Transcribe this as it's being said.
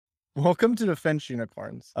Welcome to Defense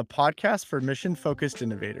Unicorns, a podcast for mission focused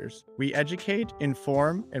innovators. We educate,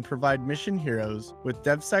 inform, and provide mission heroes with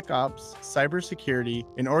DevSecOps, cybersecurity,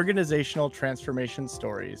 and organizational transformation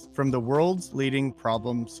stories from the world's leading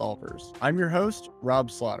problem solvers. I'm your host, Rob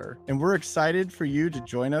Slaughter, and we're excited for you to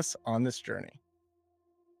join us on this journey.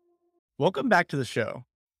 Welcome back to the show.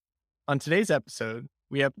 On today's episode,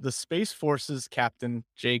 we have the Space Force's Captain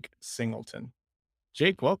Jake Singleton.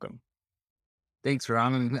 Jake, welcome. Thanks,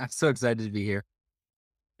 Ron. I'm so excited to be here.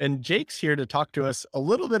 And Jake's here to talk to us a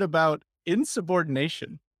little bit about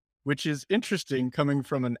insubordination, which is interesting coming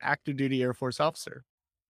from an active duty Air Force officer.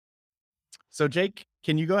 So, Jake,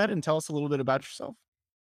 can you go ahead and tell us a little bit about yourself?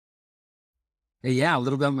 Yeah, a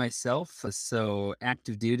little bit about myself. So,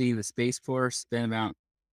 active duty in the Space Force, spent about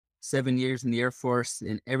 7 years in the Air Force,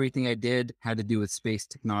 and everything I did had to do with space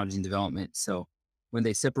technology and development. So, when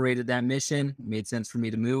they separated that mission, it made sense for me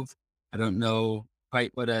to move. I don't know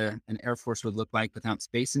quite what an Air Force would look like without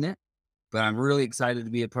space in it, but I'm really excited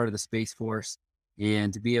to be a part of the Space Force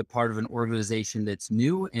and to be a part of an organization that's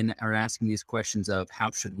new and are asking these questions of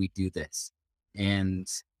how should we do this and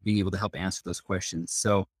being able to help answer those questions.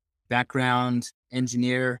 So background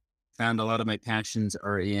engineer, found a lot of my passions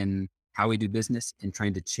are in how we do business and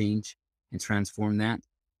trying to change and transform that.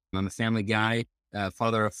 I'm a family guy,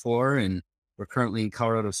 father of 4, and we're currently in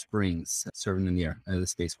Colorado Springs serving in the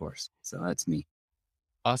Space Force. So that's me.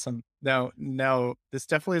 Awesome. Now, this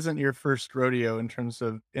definitely isn't your first rodeo in terms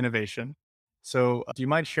of innovation. So, do you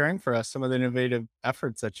mind sharing for us some of the innovative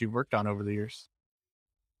efforts that you've worked on over the years?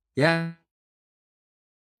 Yeah,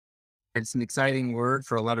 it's an exciting word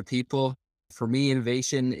for a lot of people. For me,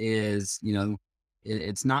 innovation is,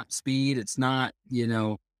 it's not speed. It's not,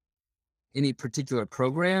 any particular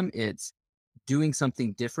program. It's doing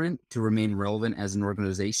something different to remain relevant as an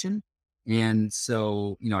organization. And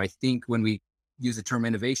so, I think when we use the term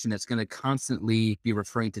innovation, that's going to constantly be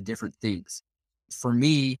referring to different things. For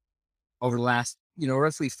me, over the last,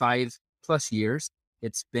 roughly 5+ years,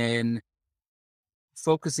 it's been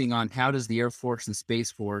focusing on how does the Air Force and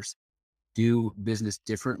Space Force do business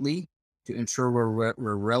differently to ensure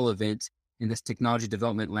we're relevant in this technology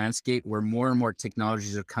development landscape where more and more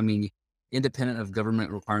technologies are coming independent of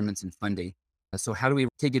government requirements and funding. So how do we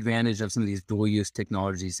take advantage of some of these dual use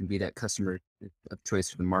technologies and be that customer of choice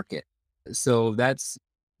for the market? So that's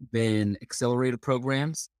been accelerator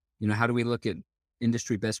programs. How do we look at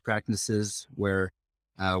industry best practices where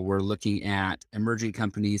we're looking at emerging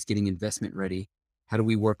companies getting investment ready? How do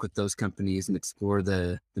we work with those companies and explore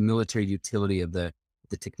the military utility of the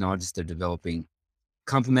technologies they're developing?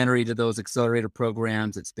 Complementary to those accelerator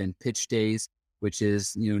programs, it's been pitch days, which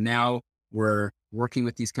is, now we're working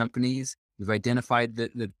with these companies. We've identified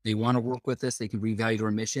that they want to work with us. They can revalue our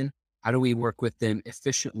mission. How do we work with them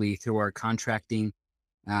efficiently through our contracting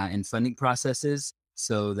and funding processes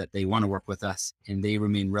so that they want to work with us and they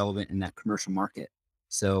remain relevant in that commercial market?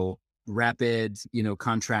 So rapid,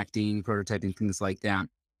 contracting, prototyping, things like that.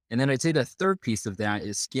 And then I'd say the third piece of that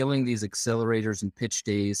is scaling these accelerators and pitch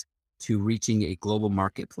days to reaching a global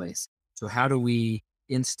marketplace. So how do we,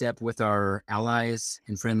 in step with our allies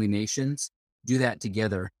and friendly nations, do that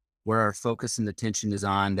together where our focus and attention is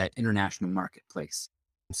on that international marketplace?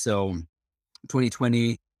 So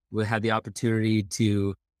 2020, we had the opportunity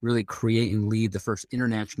to really create and lead the first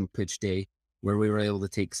international pitch day where we were able to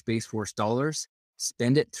take Space Force dollars,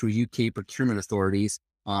 spend it through UK procurement authorities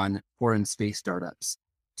on foreign space startups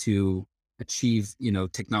to achieve,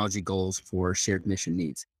 technology goals for shared mission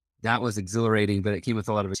needs. That was exhilarating, but it came with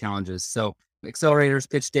a lot of challenges. So accelerators,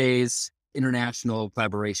 pitch days, international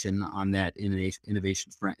collaboration on that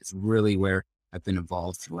innovation front is really where I've been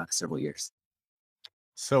involved for the last several years.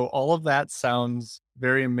 So, all of that sounds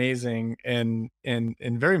very amazing and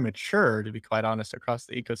very mature, to be quite honest, across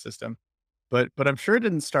the ecosystem. But I'm sure it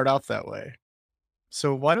didn't start off that way.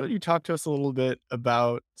 So, why don't you talk to us a little bit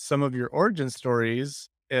about some of your origin stories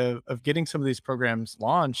of getting some of these programs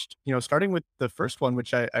launched, starting with the first one,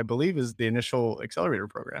 which I believe is the initial accelerator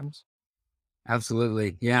programs.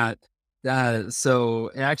 Absolutely. Yeah. So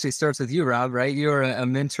it actually starts with you, Rob, right? You're a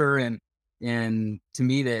mentor and to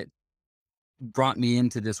me that brought me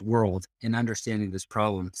into this world and understanding this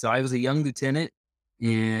problem. So I was a young lieutenant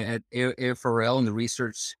at AFRL in the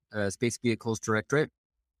Research Space Vehicles Directorate.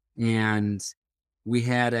 And we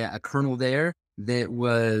had a colonel there that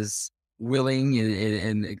was willing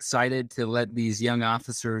and excited to let these young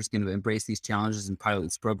officers embrace these challenges and pilot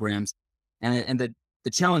these programs. And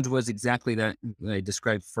the challenge was exactly that I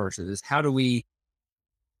described first. Is how do we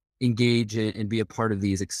engage and be a part of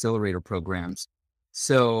these accelerator programs?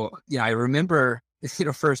 So, I remember,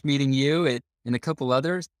 first meeting you and a couple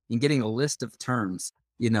others and getting a list of terms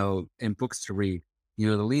and books to read.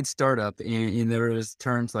 The lead startup, and there was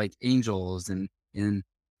terms like angels and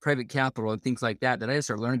private capital and things like that I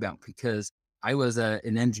started learning about because I was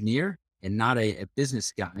an engineer and not a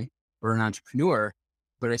business guy or an entrepreneur,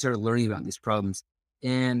 but I started learning about these problems.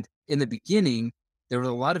 And in the beginning, there were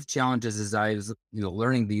a lot of challenges as I was,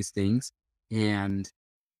 learning these things and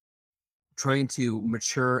trying to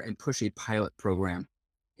mature and push a pilot program.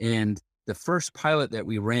 And the first pilot that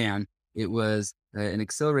we ran, it was an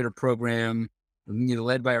accelerator program,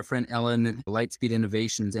 led by our friend Ellen, Lightspeed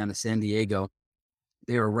Innovations out of San Diego.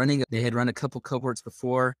 They had run a couple cohorts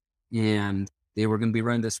before, and they were going to be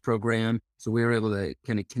running this program. So we were able to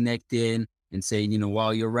kind of connect in and say,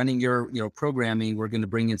 while you're running your, programming, we're going to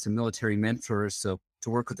bring in some military mentors. So to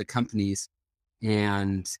work with the companies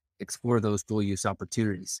and explore those dual use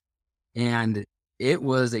opportunities. And it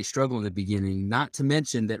was a struggle in the beginning, not to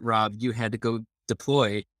mention that, Rob, you had to go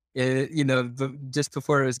deploy, just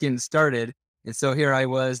before it was getting started. And so here I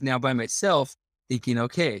was now by myself thinking,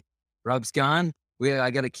 okay, Rob's gone.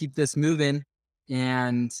 I got to keep this moving.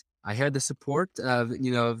 And I had the support of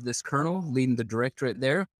this colonel leading the directorate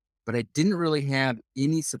there, but I didn't really have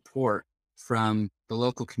any support from the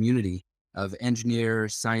local community of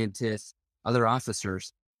engineers, scientists, other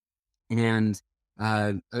officers. And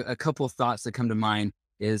a couple of thoughts that come to mind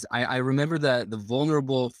is I remember the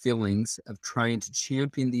vulnerable feelings of trying to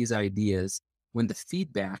champion these ideas when the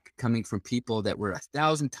feedback coming from people that were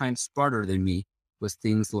 1,000 times smarter than me was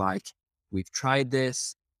things like, we've tried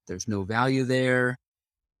this, there's no value there,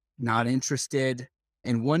 not interested.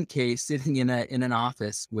 In one case, sitting in an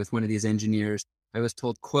office with one of these engineers, I was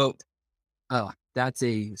told, quote, "Oh, that's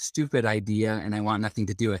a stupid idea and I want nothing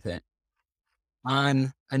to do with it."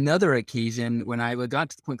 On another occasion, when I got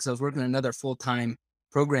to the point, because I was working on another full-time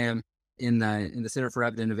program in the Center for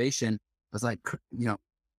Rapid Innovation, I was like,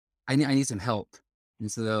 I need some help.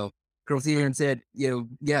 And so the girl was here and said,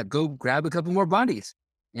 yeah, go grab a couple more bodies.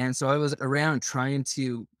 And so I was around trying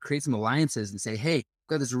to create some alliances and say, hey, I've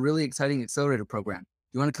got this really exciting accelerator program.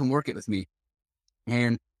 You want to come work it with me?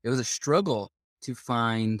 And it was a struggle to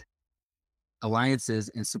find alliances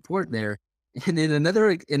and support there. And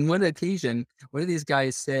in one occasion, one of these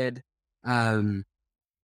guys said, not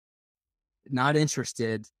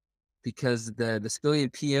interested because the civilian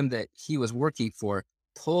PM that he was working for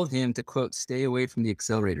told him to, quote, stay away from the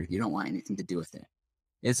accelerator. You don't want anything to do with it.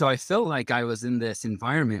 And so I felt like I was in this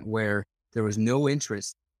environment where there was no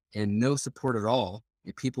interest and no support at all.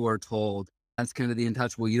 And people were told, that's kind of the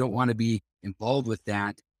untouchable. You don't want to be involved with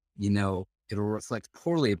that. It'll reflect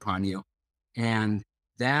poorly upon you. And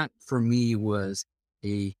that for me was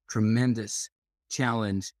a tremendous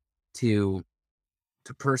challenge to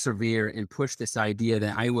persevere and push this idea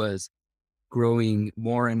that I was growing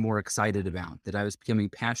more and more excited about, that I was becoming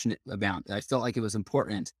passionate about, that I felt like it was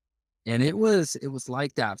important. And it was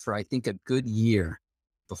like that for, I think, a good year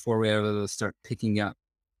before we were able to start picking up,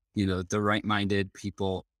 the right-minded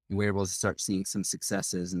people, and we were able to start seeing some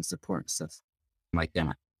successes and support and stuff like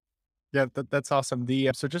that. Yeah, that's awesome.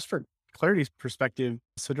 So just for clarity's perspective,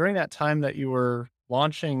 so during that time that you were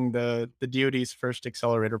launching the DoD's first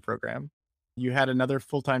accelerator program, you had another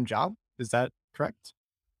full-time job. Is that correct?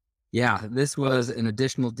 Yeah, this was an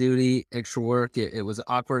additional duty, extra work. It was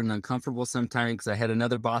awkward and uncomfortable sometimes because I had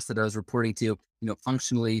another boss that I was reporting to,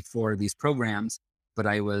 functionally for these programs, but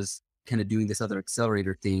I was kind of doing this other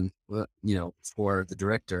accelerator thing, for the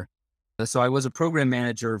director. So I was a program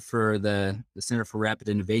manager for the Center for Rapid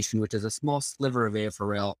Innovation, which is a small sliver of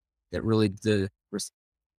AFRL that really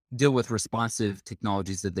deal with responsive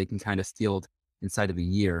technologies that they can kind of field inside of a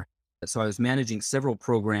year. So I was managing several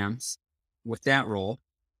programs with that role.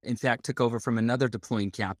 In fact, took over from another deploying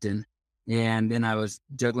captain. And then I was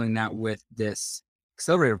juggling that with this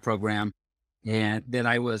accelerator program. And that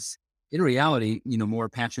I was, in reality, more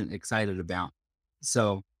passionate and excited about.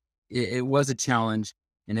 So it was a challenge.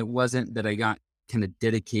 And it wasn't that I got kind of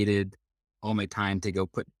dedicated all my time to go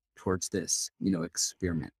put towards this,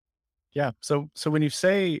 experiment. Yeah. So when you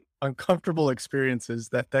say uncomfortable experiences,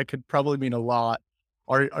 that could probably mean a lot.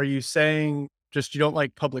 Are you saying just you don't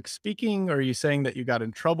like public speaking? Or are you saying that you got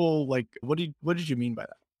in trouble? Like, what did you mean by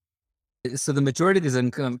that? So the majority of these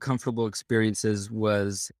uncomfortable experiences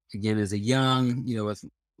was, again, as a young, with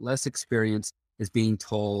less experience, is being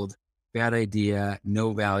told, bad idea,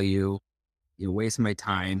 no value, wasting my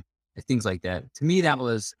time, and things like that. To me, that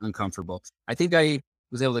was uncomfortable. I think I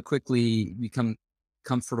was able to quickly become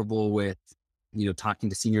comfortable with, talking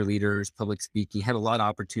to senior leaders, public speaking, had a lot of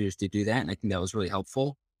opportunities to do that. And I think that was really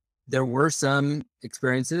helpful. There were some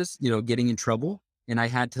experiences, getting in trouble, and I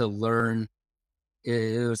had to learn.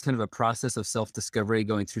 It was kind of a process of self-discovery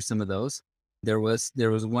going through some of those. There was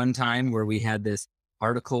one time where we had this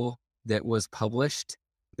article that was published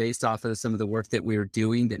based off of some of the work that we were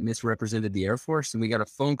doing that misrepresented the Air Force, and we got a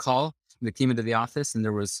phone call that came into the office, and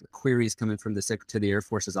there was queries coming from the Secretary of the Air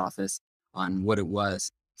Force's office on what it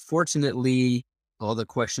was. Fortunately, all the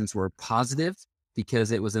questions were positive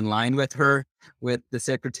because it was in line with the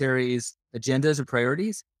Secretary's agendas or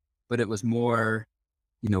priorities, but it was more,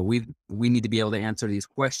 we need to be able to answer these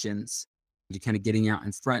questions, to kind of getting out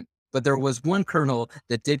in front. But there was one colonel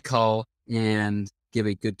that did call and give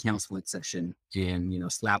a good counseling session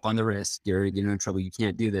and, slap on the wrist. You're in trouble. You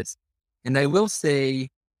can't do this. And I will say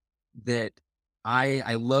that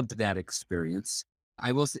I loved that experience.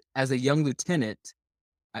 As a young lieutenant,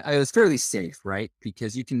 I was fairly safe, right?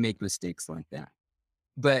 Because you can make mistakes like that.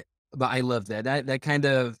 But I love that. That kind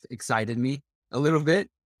of excited me a little bit.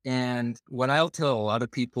 And what I'll tell a lot of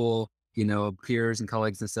people, peers and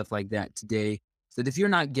colleagues and stuff like that today, is that if you're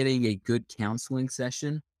not getting a good counseling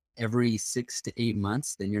session every 6 to 8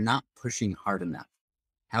 months, then you're not pushing hard enough.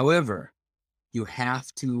 However, you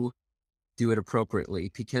have to do it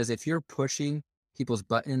appropriately, because if you're pushing people's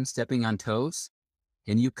buttons, stepping on toes,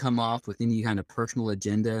 and you come off with any kind of personal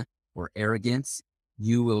agenda or arrogance,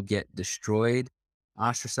 you will get destroyed,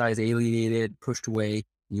 ostracized, alienated, pushed away,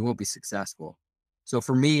 and you won't be successful. So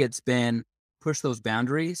for me, it's been push those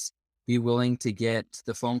boundaries, be willing to get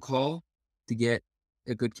the phone call to get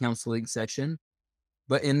a good counseling session.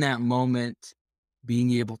 But in that moment,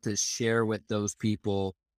 being able to share with those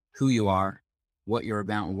people who you are, what you're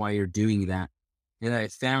about, and why you're doing that. And I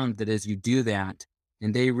found that as you do that,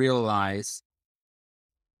 and they realize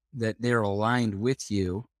that they're aligned with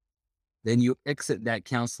you, then you exit that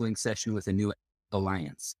counseling session with a new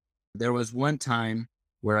alliance. There was one time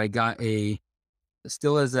where I got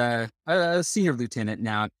still as a senior lieutenant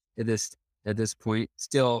now at this point,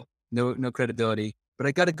 still no credibility, but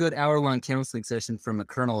I got a good hour-long counseling session from a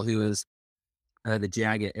colonel who was the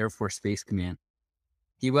JAG at Air Force Space Command.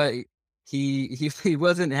 He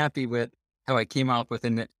wasn't happy with how I came out with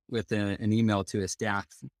an email to his staff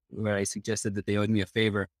where I suggested that they owed me a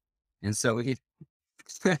favor, and so he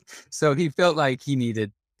so he felt like he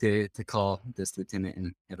needed to call this lieutenant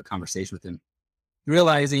and have a conversation with him,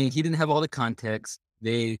 realizing he didn't have all the context.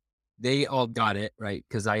 They all got it right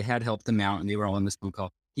because I had helped them out and they were all on this phone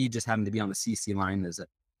call. He just happened to be on the CC line as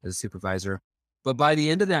a supervisor. But by the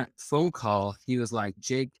end of that phone call, he was like,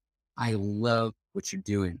 "Jake, I love what you're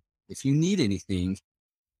doing. If you need anything,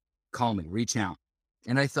 call me, reach out."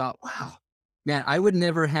 And I thought, wow, man, I would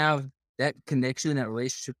never have that connection, that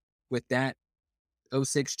relationship with that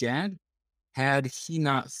 '06 JAG had he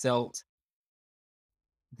not felt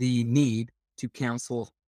the need to counsel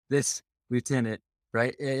this lieutenant,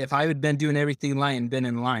 right? If I had been doing everything and been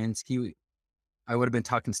in lines, I would have been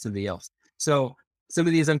talking to somebody else. So some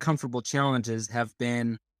of these uncomfortable challenges have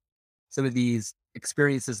been some of these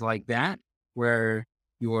experiences like that, where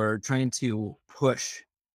you're trying to push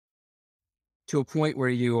to a point where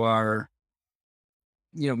you are,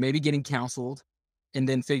 maybe getting counseled and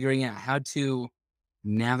then figuring out how to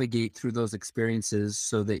navigate through those experiences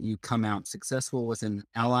so that you come out successful with an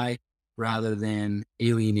ally rather than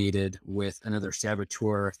alienated with another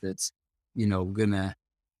saboteur that's, gonna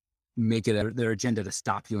make it their agenda to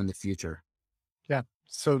stop you in the future. Yeah.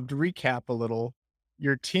 So to recap a little,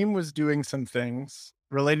 your team was doing some things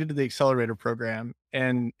related to the accelerator program,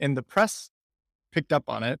 and the press picked up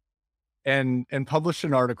on it and published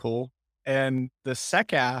an article, and the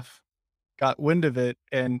SecAF got wind of it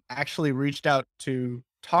and actually reached out to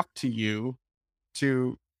talk to you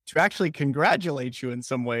to actually congratulate you in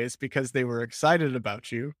some ways because they were excited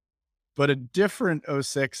about you. But a different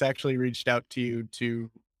 '06 actually reached out to you to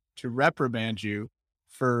reprimand you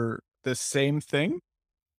for the same thing.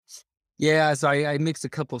 Yeah, so I mixed a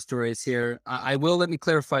couple stories here. Let me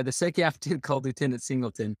clarify. The SecAF did call Lieutenant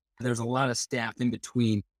Singleton. There's a lot of staff in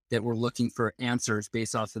between that were looking for answers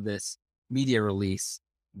based off of this media release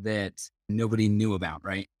that nobody knew about,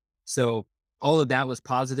 right? So all of that was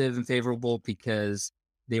positive and favorable because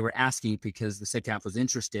they were asking because the SecAF was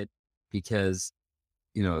interested because,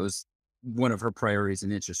 it was one of her priorities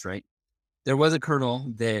and interests, right? There was a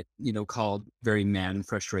colonel that, called very mad and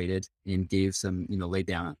frustrated and gave some, laid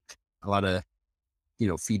down a lot of,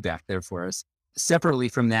 feedback there for us. Separately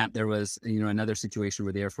from that, there was, another situation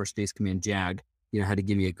where the Air Force Space Command JAG, had to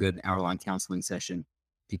give me a good hour-long counseling session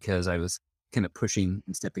because I was kind of pushing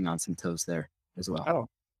and stepping on some toes there as well.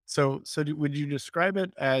 Oh, would you describe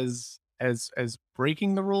it as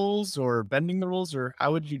breaking the rules or bending the rules, or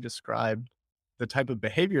how would you describe the type of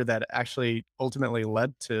behavior that actually ultimately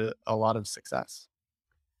led to a lot of success?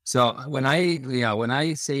 So when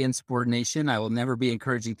I say insubordination, I will never be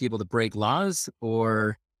encouraging people to break laws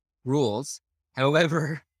or rules.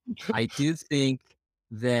 However, I do think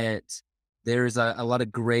that there's a lot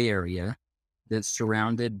of gray area that's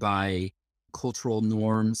surrounded by cultural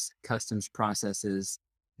norms, customs, processes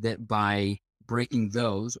that by breaking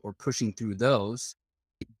those or pushing through those,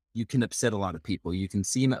 you can upset a lot of people. You can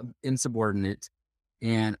seem insubordinate.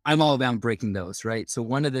 And I'm all about breaking those, right? So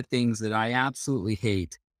one of the things that I absolutely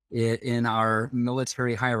hate in our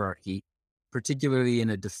military hierarchy, particularly in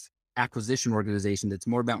a acquisition organization that's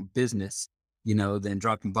more about business, than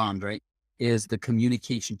dropping bombs, right? Is the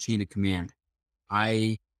communication chain of command.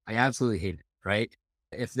 I I absolutely hate it, right?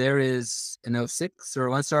 If there is an O6 or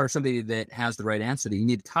a 1 star or somebody that has the right answer that you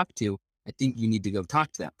need to talk to, I think you need to go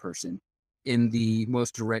talk to that person in the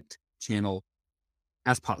most direct channel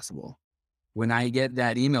as possible. When I get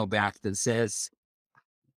that email back that says,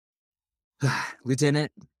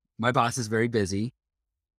 Lieutenant, my boss is very busy.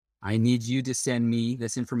 I need you to send me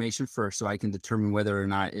this information first so I can determine whether or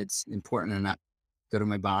not it's important or not. Go to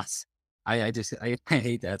my boss. I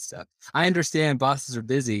hate that stuff. I understand bosses are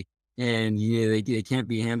busy and they can't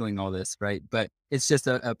be handling all this, right? But it's just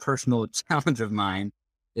a personal challenge of mine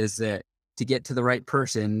is that to get to the right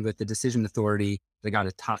person with the decision authority, they got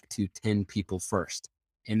to talk to 10 people first.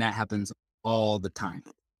 And that happens all the time.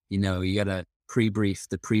 You got to pre-brief,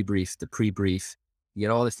 the pre-brief, the pre-brief, you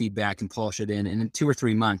get all the feedback and polish it in. And in 2 or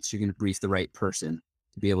 3 months, you're going to brief the right person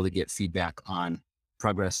to be able to get feedback on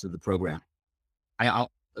progress of the program. I'll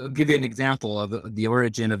give you an example of the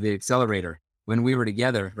origin of the accelerator. When we were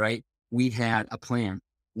together, right, we had a plan.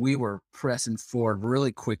 We were pressing forward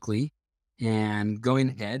really quickly and going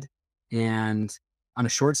ahead. And on a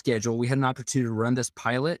short schedule, we had an opportunity to run this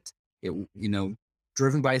pilot,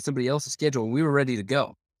 driven by somebody else's schedule. We were ready to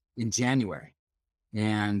go in January.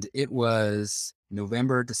 And it was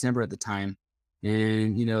November, December at the time.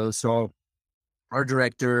 And, so our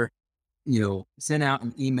director, sent out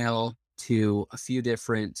an email to a few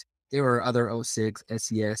different, there were other O6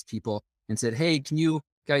 SES people and said, hey, can you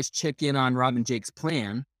guys check in on Rob and Jake's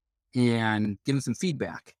plan and give them some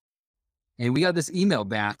feedback? And we got this email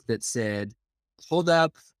back that said, hold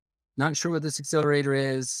up, not sure what this accelerator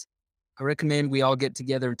is. I recommend we all get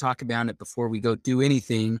together and talk about it before we go do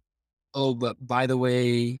anything. Oh, but by the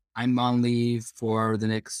way, I'm on leave for the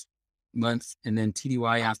next month and then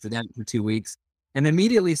TDY after that for 2 weeks. And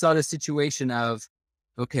immediately saw the situation of,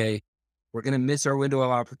 okay, we're going to miss our window of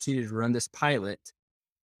opportunity to run this pilot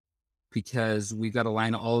because we've got to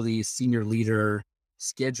line all these senior leader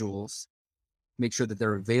schedules, make sure that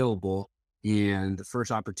they're available. And the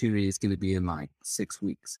first opportunity is going to be in like 6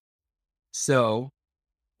 weeks. So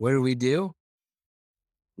what do?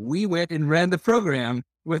 We went and ran the program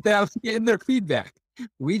without getting their feedback.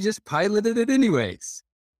 We just piloted it anyways.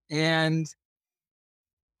 And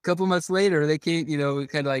a couple months later, they came,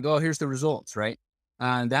 kind of like, oh, here's the results, right?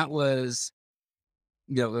 That was,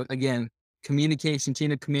 again, communication,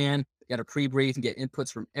 chain of command, got to pre-brief and get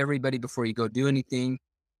inputs from everybody before you go do anything.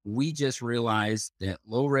 We just realized that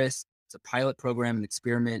low risk, it's a pilot program, an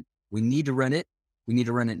experiment. We need to run it. We need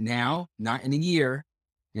to run it now, not in a year.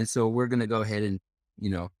 And so we're going to go ahead and,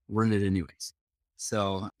 run it anyways.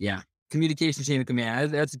 So yeah, communication chain of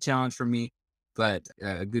command, that's a challenge for me, but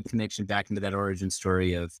a good connection back into that origin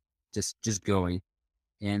story of just going.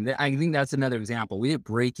 And I think that's another example. We didn't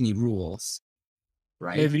break any rules,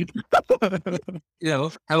 right? Maybe.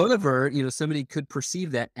 However, somebody could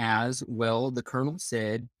perceive that as, well, the colonel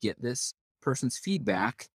said, get this person's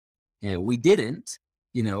feedback. And we didn't,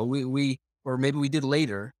 or maybe we did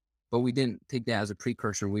later, but we didn't take that as a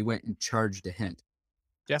precursor. We went and charged ahead.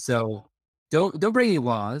 Yeah. So don't break any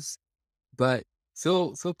laws, but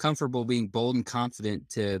feel comfortable being bold and confident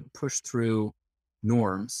to push through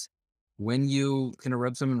norms. When you kind of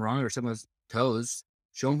rub someone wrong or someone's toes,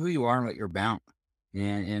 show them who you are and what you're about.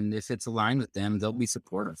 And if it's aligned with them, they'll be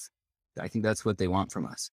supportive. I think that's what they want from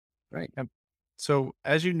us. Right. Yep. So,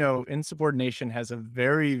 as you know, insubordination has a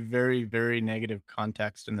very, very, very negative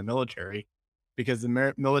context in the military because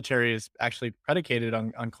the military is actually predicated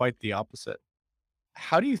on quite the opposite.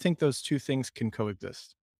 How do you think those two things can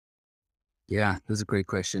coexist? Yeah, that's a great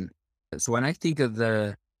question. So when I think of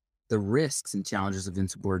the risks and challenges of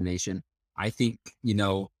insubordination, I think,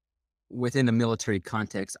 within a military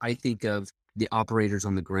context, I think of the operators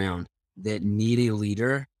on the ground that need a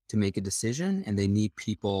leader to make a decision and they need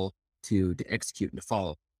people to execute and to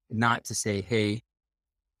follow. Not to say, hey,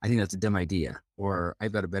 I think that's a dumb idea or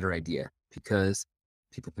I've got a better idea, because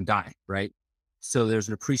people can die, right? So there's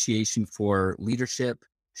an appreciation for leadership,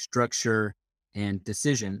 structure, and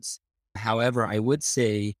decisions. However, I would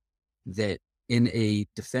say that in a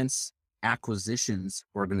defense acquisitions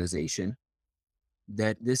organization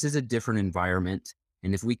that this is a different environment.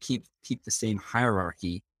 And if we keep the same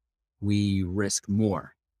hierarchy, we risk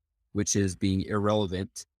more, which is being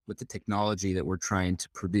irrelevant with the technology that we're trying to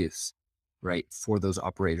produce, right, for those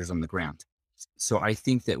operators on the ground. So I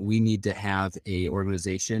think that we need to have a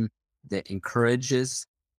organization that encourages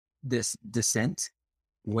this dissent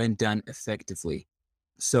when done effectively.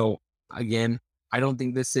 So again, I don't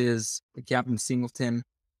think this is a Captain Singleton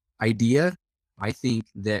idea. I think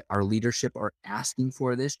that our leadership are asking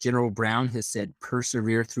for this. General Brown has said,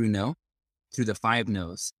 persevere through no, through the 5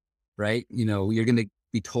 no's, right? You're going to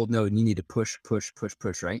be told no, and you need to push, push, push,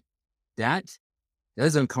 push, right? That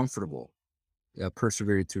is uncomfortable,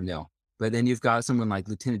 persevering through no. But then you've got someone like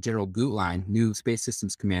Lieutenant General Gutlein, new Space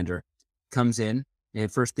Systems Commander, comes in,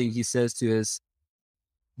 and first thing he says to his,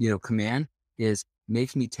 command is,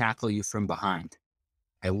 make me tackle you from behind.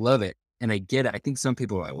 I love it. And I get it. I think some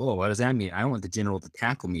people are like, whoa, what does that mean? I don't want the general to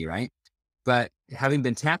tackle me, right? But having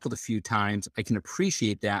been tackled a few times, I can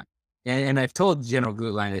appreciate that. And I've told General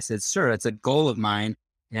Gutlein, I said, sir, it's a goal of mine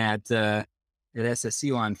at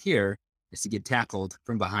SSC while I'm here, is to get tackled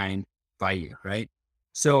from behind by you, right?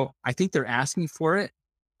 So I think they're asking for it.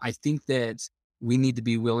 I think that we need to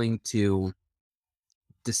be willing to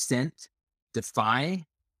dissent, defy,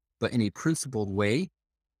 but in a principled way.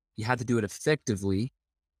 You have to do it effectively,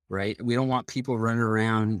 right? We don't want people running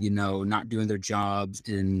around, not doing their jobs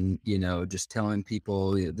and, just telling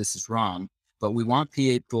people this is wrong. But we want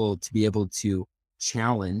people to be able to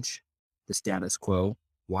challenge the status quo,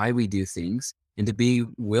 why we do things, and to be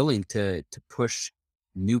willing to push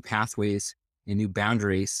new pathways and new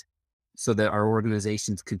boundaries so that our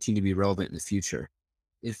organizations continue to be relevant in the future.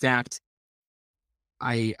 In fact,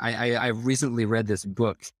 I recently read this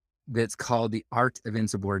book that's called The Art of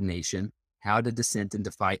Insubordination: How to Dissent and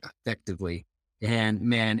Defy Effectively. And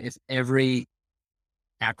man, if every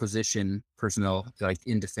acquisition personnel like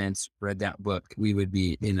in defense read that book, we would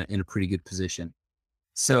be in a pretty good position.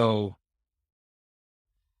 So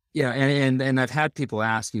yeah, and I've had people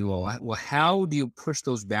ask me, well, how do you push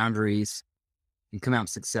those boundaries and come out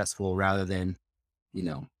successful rather than,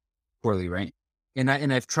 poorly, right? And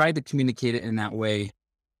I've tried to communicate it in that way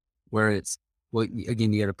where it's, well,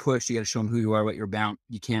 again, you got to push, you got to show them who you are, what you're about.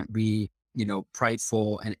 You can't be,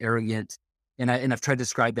 prideful and arrogant. And I've tried to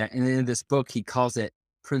describe that. And in this book, he calls it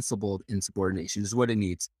principled insubordination. Is what it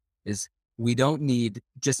needs. Is we don't need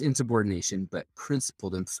just insubordination, but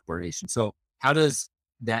principled insubordination. So how does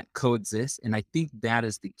that coexist? And I think that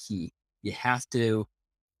is the key. You have to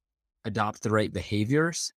adopt the right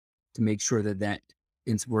behaviors to make sure that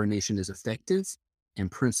insubordination is effective and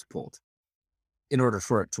principled in order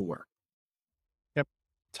for it to work. Yep.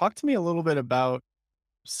 Talk to me a little bit about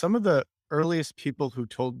some of the earliest people who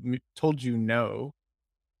told you no,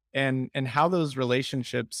 and how those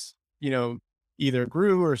relationships, either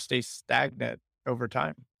grew or stay stagnant over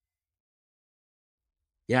time.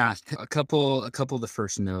 Yeah, a couple of the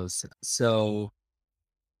first no's. So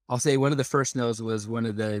I'll say one of the first no's was one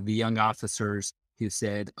of the young officers who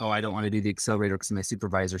said, "Oh, I don't want to do the accelerator because my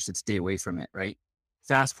supervisor said stay away from it." Right.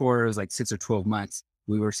 Fast forward, it was like 6 or 12 months.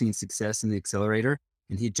 We were seeing success in the accelerator,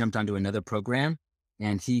 and he jumped onto another program,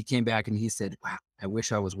 and he came back and he said, "Wow, I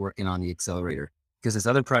wish I was working on the accelerator because this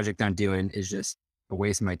other project I'm doing is just a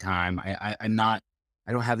waste of my time. I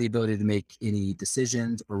don't have the ability to make any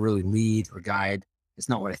decisions or really lead or guide. It's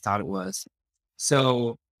not what I thought it was."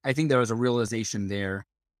 So I think there was a realization there.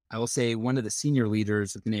 I will say one of the senior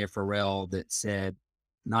leaders of the AFRL that said,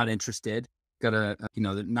 not interested,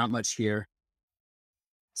 not much here.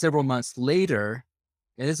 Several months later,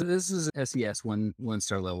 and this is SES one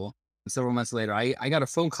star level. Several months later, I got a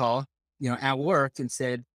phone call, at work and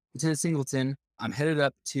said, "Lieutenant Singleton, I'm headed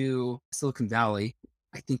up to Silicon Valley.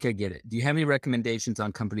 I think I get it. Do you have any recommendations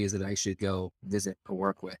on companies that I should go visit or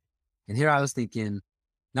work with?" And here I was thinking,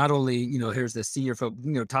 not only, here's the senior folk,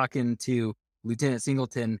 talking to Lieutenant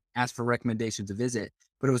Singleton, asked for recommendations to visit,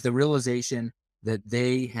 but it was the realization that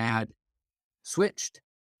they had switched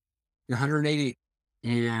 180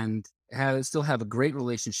 and still have a great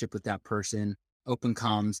relationship with that person. Open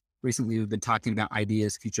comms. Recently, we've been talking about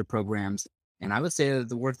ideas, future programs. And I would say that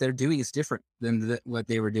the work they're doing is different than what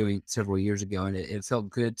they were doing several years ago. And it felt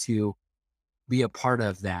good to be a part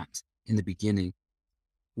of that in the beginning.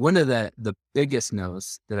 One of the biggest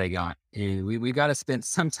no's that I got, and we got to spend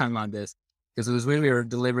some time on this, because it was when we were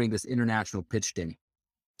delivering this international pitch day.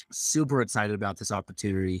 Super excited about this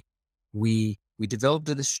opportunity. We developed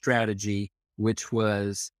this strategy, which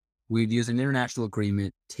was we'd use an international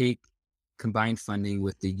agreement, take combined funding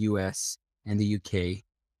with the US and the UK.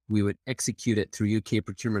 We would execute it through UK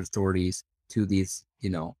procurement authorities to these,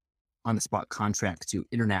 on the spot contracts to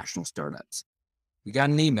international startups. We got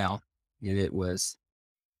an email, and it was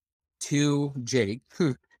to Jake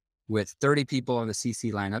with 30 people on the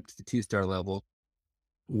CC line up to the 2-star level,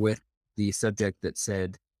 with the subject that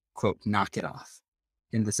said, quote, "knock it off"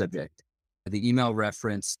 in the subject. The email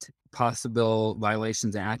referenced possible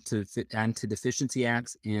violations of anti-deficiency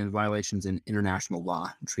acts and violations in international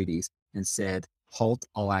law and treaties, and said, "halt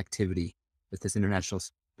all activity with this International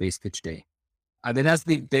Space Pitch Day." I mean, that's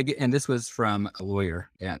the big, and this was from a lawyer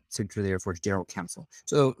at Secretary of the Air Force General Counsel.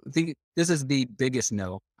 So this is the biggest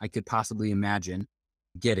no I could possibly imagine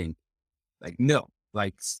getting. Like, no,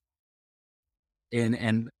 like,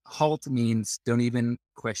 and halt means don't even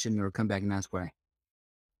question or come back and ask why.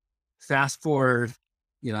 Fast forward,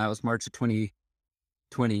 that was March of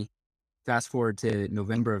 2020. Fast forward to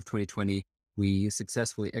November of 2020, we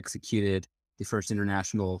successfully executed the first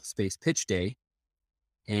International Space Pitch Day,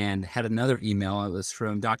 and had another email. It was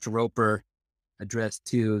from Dr. Roper, addressed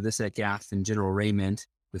to the SecAF and General Raymond,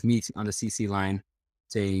 with me on the CC line,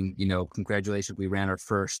 saying, congratulations, we ran our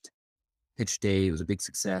first pitch day. It was a big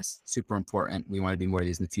success, super important. We want to do more of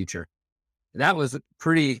these in the future. That was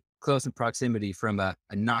pretty close in proximity from a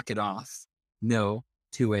knock it off no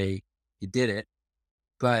to a you did it.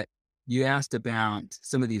 But you asked about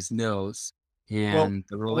some of these no's and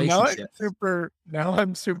the relationship. Now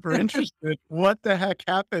I'm super interested. What the heck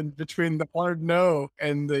happened between the hard no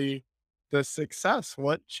and the success?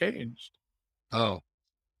 What changed? Oh,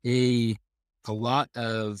 a lot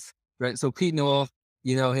of, right. So Pete Noel,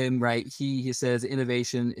 you know him, right? He says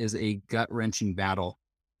innovation is a gut-wrenching battle,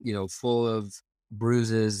 full of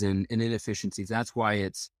bruises and inefficiencies. That's why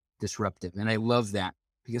it's disruptive. And I love that,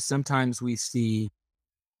 because sometimes we see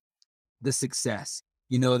the success,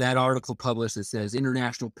 that article published that says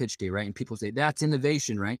International Pitch Day, right? And people say that's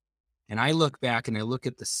innovation, right? And I look back and I look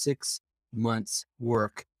at the 6 months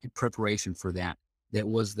work in preparation for that. That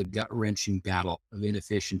was the gut-wrenching battle of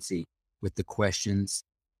inefficiency with the questions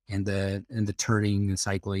and the turning and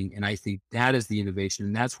cycling. And I think that is the innovation.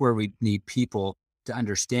 And that's where we need people to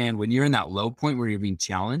understand, when you're in that low point where you're being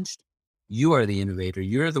challenged, you are the innovator.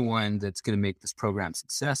 You're the one that's going to make this program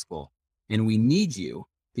successful. And we need you,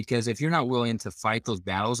 because if you're not willing to fight those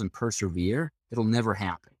battles and persevere, it'll never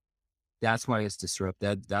happen. That's why it's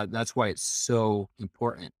disruptive. That's why it's so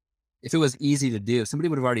important. If it was easy to do, somebody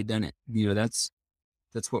would have already done it. That's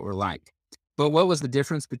what we're like. But what was the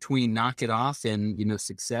difference between knock it off and,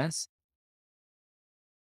 success?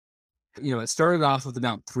 It started off with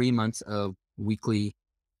about 3 months of weekly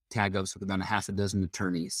tag-ups with about a half a dozen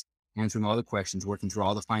attorneys, answering all the questions, working through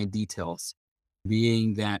all the fine details,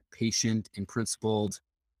 being that patient and principled,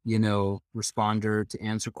 responder to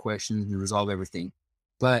answer questions and resolve everything.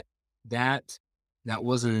 But that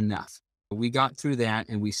wasn't enough. We got through that,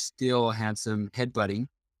 and we still had some headbutting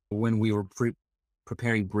when we were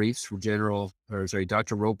preparing briefs for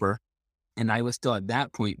Dr. Roper. And I was still at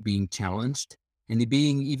that point being challenged and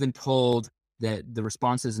being even told that the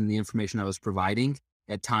responses and the information I was providing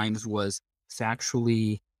at times was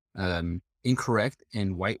factually incorrect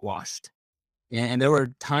and whitewashed. And there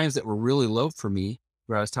were times that were really low for me,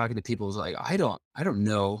 where I was talking to people, like, I don't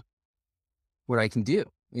know what I can do.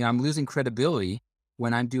 I'm losing credibility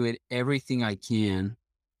when I'm doing everything I can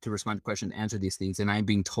to respond to questions, answer these things, and I'm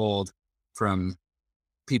being told from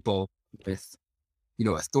people with,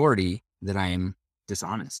 authority that I am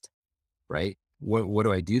dishonest, right? What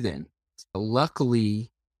do I do then?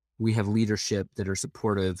 Luckily, we have leadership that are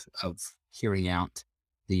supportive of hearing out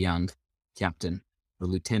the young captain or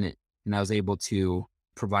lieutenant. And I was able to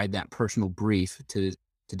provide that personal brief to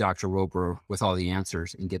Dr. Roper with all the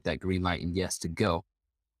answers and get that green light and yes to go.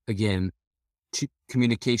 Again,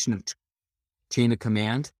 communication of chain of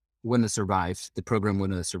command wouldn't have survived. The program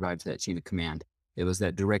wouldn't have survived that chain of command. It was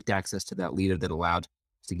that direct access to that leader that allowed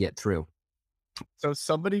us to get through. So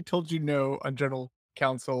somebody told you no on general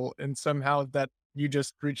counsel, and somehow that you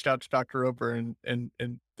just reached out to Dr. Roper and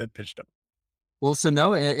then pitched him. Well, so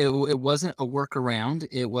no, it wasn't a workaround.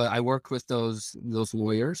 I worked with those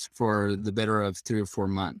lawyers for the better of 3 or 4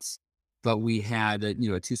 months, but we had a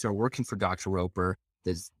 2-star working for Dr. Roper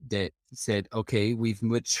that said, okay, we've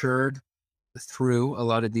matured through a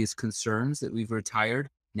lot of these concerns that we've retired.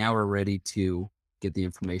 Now we're ready to get the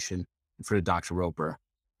information for Dr. Roper.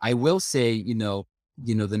 I will say, the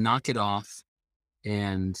knock it off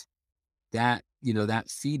and that, that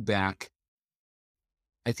feedback.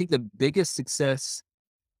 I think the biggest success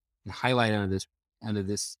and highlight out of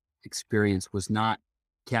this experience was not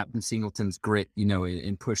Captain Singleton's grit,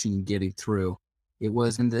 in pushing and getting through. It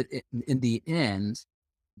was in the end,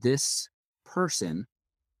 this person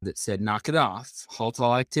that said, knock it off, halt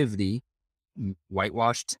all activity,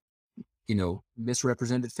 whitewashed,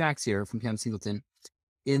 misrepresented facts here from Cam Singleton,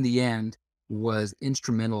 in the end was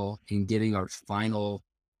instrumental in getting our final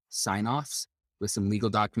sign-offs with some legal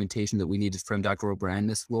documentation that we needed from Dr. O'Brien,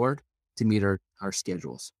 Miss Lord, to meet our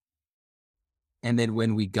schedules. And then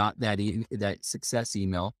when we got that success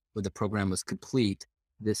email where the program was complete,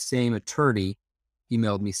 this same attorney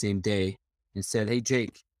emailed me same day and said, "Hey,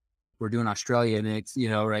 Jake, we're doing Australia next,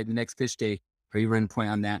 right? The next pitch day. Are you ready to point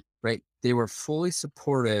on that?" Right. They were fully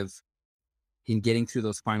supportive in getting through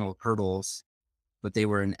those final hurdles, but they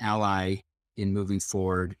were an ally in moving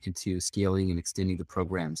forward into scaling and extending the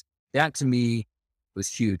programs. That to me was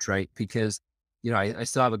huge, right? Because, I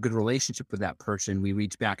still have a good relationship with that person. We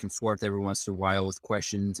reach back and forth every once in a while with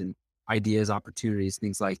questions and ideas, opportunities,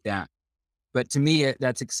 things like that. But to me,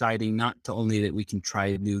 that's exciting, not to only that we can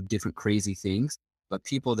try new, different, crazy things, but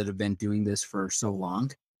people that have been doing this for so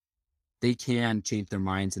long, they can change their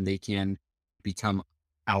minds and they can become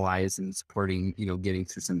allies in supporting, getting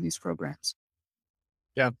through some of these programs.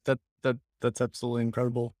 Yeah, that's absolutely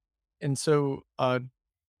incredible. And so,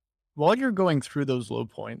 while you're going through those low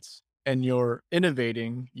points and you're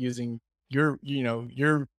innovating using your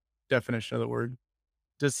definition of the word,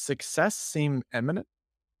 does success seem imminent,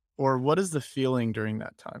 or what is the feeling during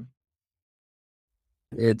that time?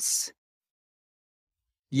 It's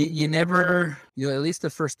you never, at least the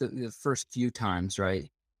first few times, right?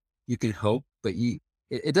 You can hope, but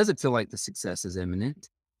it doesn't feel like the success is imminent.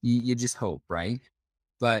 You just hope, right?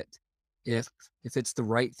 But if it's the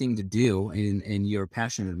right thing to do and you're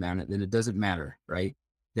passionate about it, then it doesn't matter, right?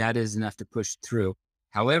 That is enough to push through.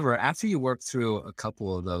 However, after you work through a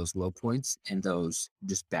couple of those low points and those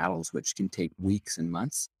just battles, which can take weeks and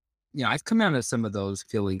months, I've come out of some of those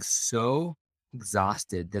feeling so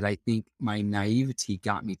exhausted that I think my naivety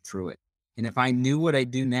got me through it. And if I knew what I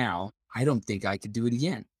do now, I don't think I could do it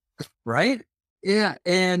again. Right? Yeah.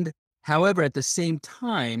 And however, at the same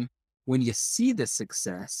time, when you see the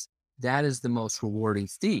success, that is the most rewarding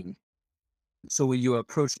thing. So when you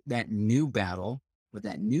approach that new battle with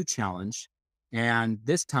that new challenge, and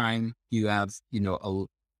this time you have,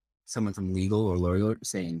 someone from legal or lawyer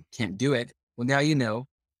saying, can't do it. Well, now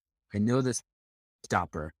I know this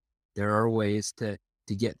stopper. There are ways to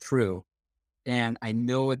get through. And I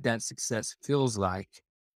know what that success feels like.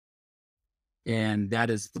 And that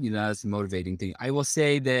is, that's the motivating thing. I will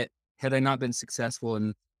say that had I not been successful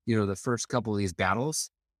in, the first couple of these battles,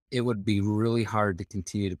 it would be really hard to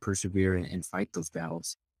continue to persevere and fight those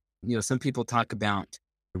battles. Some people talk about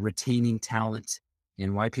retaining talent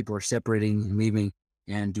and why people are separating and leaving.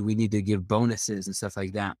 And do we need to give bonuses and stuff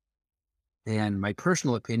like that? And my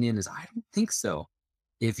personal opinion is I don't think so.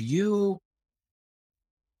 If you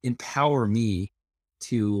empower me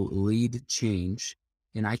to lead change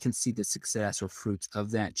and I can see the success or fruits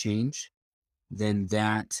of that change, then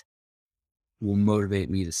that will motivate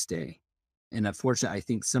me to stay. And unfortunately, I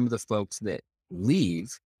think some of the folks that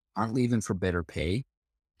leave aren't leaving for better pay.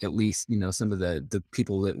 At least, some of the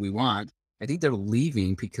people that we want, I think they're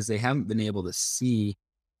leaving because they haven't been able to see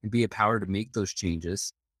and be empowered to make those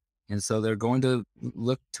changes. And so they're going to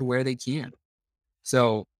look to where they can.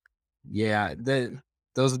 So yeah,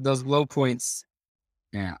 those low points,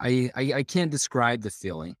 yeah, I can't describe the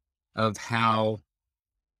feeling of how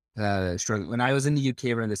struggling. When I was in the UK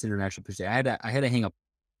around this international pitch day, I had to hang a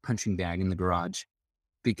punching bag in the garage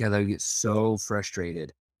because I get so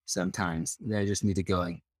frustrated sometimes that I just need to go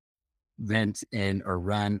and vent or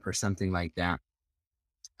run or something like that.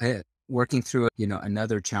 Working through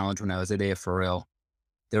another challenge when I was at AFRL,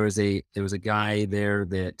 there was a guy there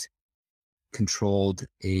that controlled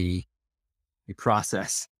a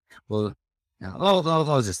process. Well,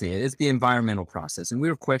 I'll just say it. It's the environmental process. And we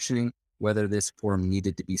were questioning whether this form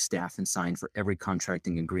needed to be staffed and signed for every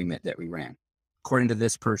contracting agreement that we ran. According to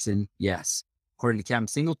this person, yes. According to Captain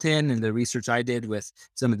Singleton and the research I did with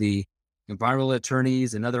some of the environmental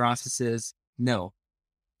attorneys and other offices, no.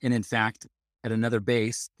 And in fact, at another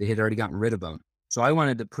base, they had already gotten rid of them. So I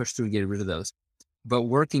wanted to push through and get rid of those. But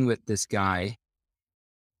working with this guy,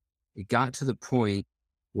 it got to the point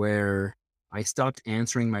where I stopped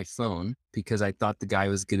answering my phone because I thought the guy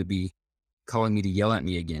was going to be calling me to yell at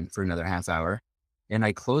me again for another half hour. And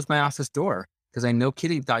I closed my office door because I no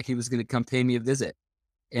kidding thought he was going to come pay me a visit.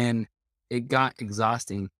 And it got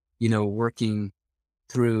exhausting, working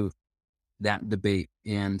through that debate.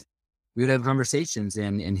 And we would have conversations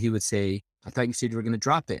and he would say, I thought you said you were going to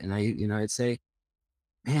drop it. And I'd say,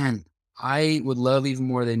 man, I would love even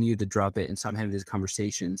more than you to drop it and stop having these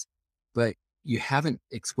conversations. But you haven't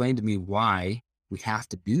explained to me why we have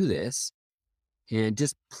to do this. And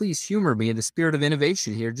just please humor me in the spirit of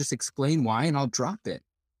innovation here. Just explain why and I'll drop it.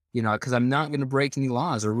 because I'm not going to break any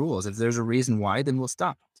laws or rules. If there's a reason why, then we'll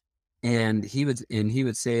stop. And he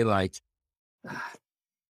would say like, "Ah,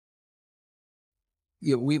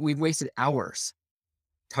 we've wasted hours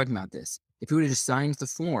talking about this. If you would have just signed the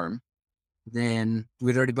form, then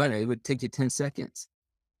we'd already done it. It would take you 10 seconds."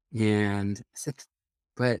 And I said,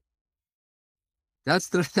 but that's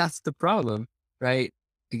the problem, right?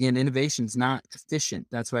 Again, innovation's not efficient.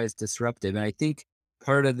 That's why it's disruptive. And I think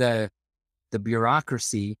part of the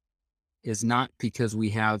bureaucracy is not because we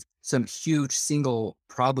have some huge single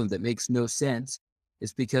problem that makes no sense.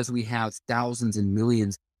 It's because we have thousands and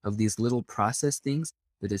millions of these little process things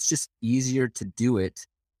that it's just easier to do it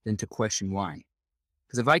than to question why.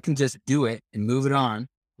 Because if I can just do it and move it on,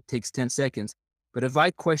 it takes 10 seconds. But if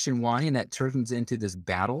I question why and that turns into this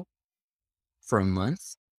battle for a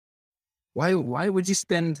month, why would you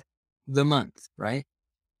spend the month, right?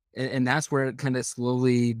 And that's where it kind of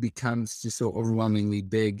slowly becomes just so overwhelmingly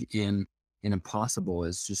big and impossible,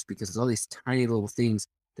 is just because there's all these tiny little things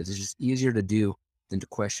that is just easier to do than to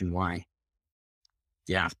question why.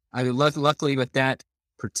 Yeah. I mean, luckily with that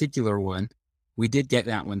particular one, we did get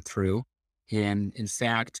that one through. And in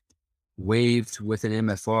fact, waived with an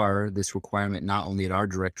MFR this requirement, not only at our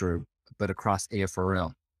director, but across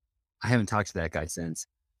AFRL. I haven't talked to that guy since,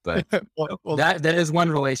 but Well, that is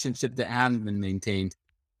one relationship that hasn't been maintained,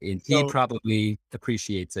 and he so probably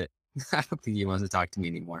appreciates it. I don't think he wants to talk to me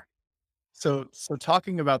anymore. so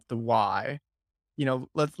talking about the why,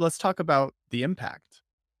 let's talk about the impact.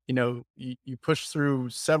 You push through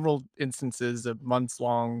several instances of months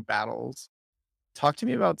long battles. Talk to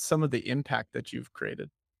me about some of the impact that you've created.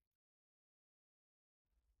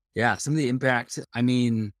 Yeah, some of the impact. I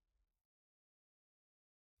mean,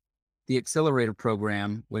 the accelerator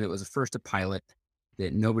program, when it was first a pilot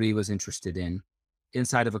that nobody was interested in,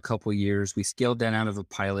 inside of a couple of years, we scaled that out of a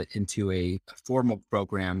pilot into a formal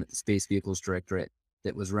program at the Space Vehicles Directorate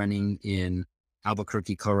that was running in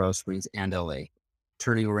Albuquerque, Colorado Springs, and LA,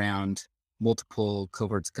 turning around multiple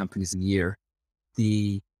cohorts of companies a year.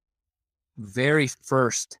 The very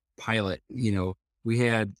first pilot, we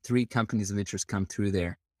had 3 companies of interest come through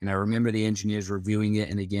there. And I remember the engineers reviewing it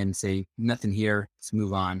and again say, nothing here, let's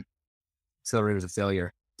move on. Accelerator was a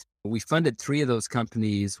failure. We funded 3 of those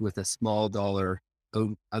companies with a small dollar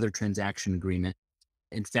other transaction agreement.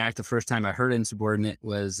 In fact, the first time I heard insubordinate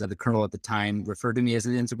was the colonel at the time referred to me as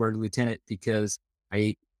an insubordinate lieutenant because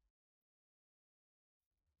I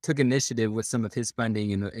took initiative with some of his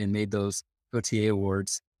funding and made those OTA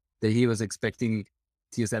awards that he was expecting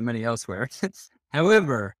to use that money elsewhere.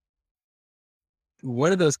 However,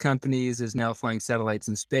 one of those companies is now flying satellites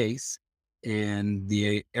in space, and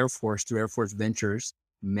the Air Force, through Air Force Ventures,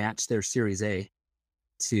 matched their Series A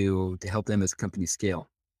to help them as a company scale.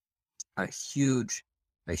 A huge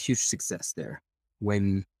success there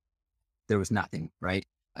when there was nothing, right?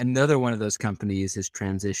 Another one of those companies has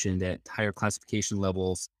transitioned at higher classification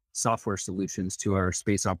levels, software solutions to our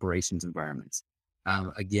space operations environments.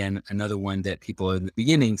 Again, another one that people in the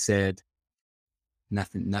beginning said,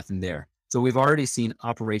 nothing there. So we've already seen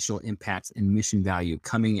operational impacts and mission value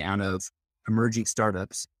coming out of emerging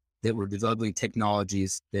startups that were developing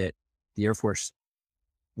technologies that the Air Force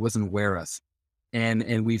wasn't aware of.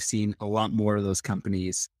 And we've seen a lot more of those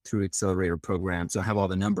companies through accelerator programs. I don't have all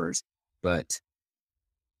the numbers, but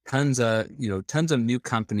tons of new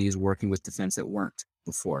companies working with defense that weren't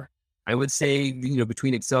before. I would say,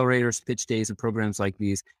 between accelerators, pitch days, and programs like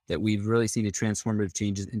these, that we've really seen a transformative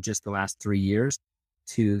changes in just the last 3 years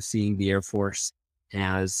to seeing the Air Force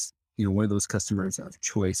as, one of those customers of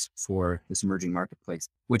choice for this emerging marketplace,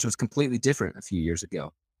 which was completely different a few years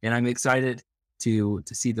ago. And I'm excited to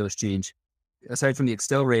see those change. Aside from the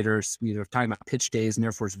accelerators, talking about pitch days and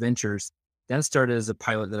Air Force Ventures, that started as a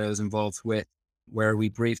pilot that I was involved with, where we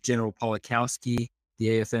briefed General Polakowski, the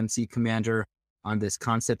AFMC commander, on this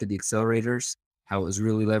concept of the accelerators, how it was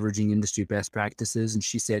really leveraging industry best practices. And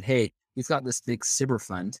she said, hey, we've got this big cyber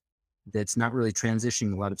fund that's not really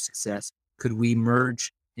transitioning a lot of success. Could we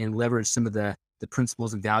merge and leverage some of the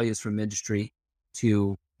principles and values from industry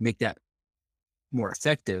to make that more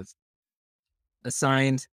effective?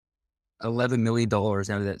 Assigned $11 million out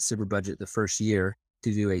of that cyber budget the first year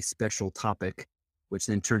to do a special topic, which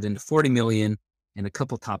then turned into 40 million and a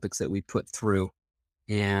couple topics that we put through.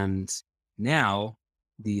 And now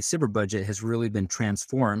the cyber budget has really been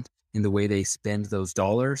transformed in the way they spend those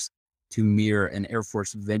dollars to mirror an Air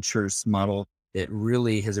Force Ventures model that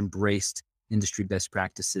really has embraced industry best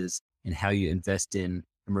practices and how you invest in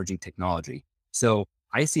emerging technology. So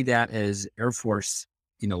I see that as Air Force,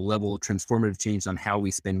 level transformative change on how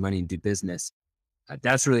we spend money and do business.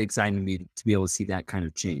 That's really exciting to me to be able to see that kind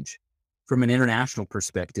of change from an international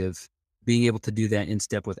perspective, being able to do that in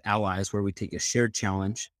step with allies where we take a shared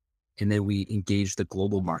challenge and then we engage the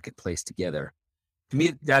global marketplace together. To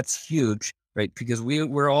me, that's huge, right? Because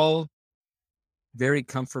we're all very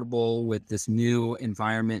comfortable with this new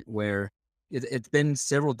environment where it's been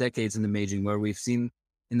several decades in the making where we've seen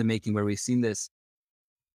this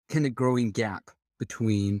kind of growing gap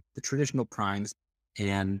between the traditional primes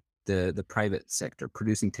and the private sector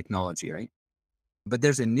producing technology, right? But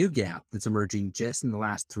there's a new gap that's emerging just in the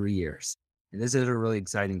last 3 years. And this is a really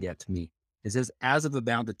exciting gap to me. It says as of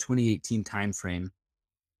about the 2018 timeframe,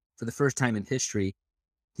 for the first time in history,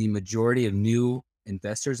 the majority of new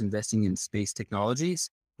investors investing in space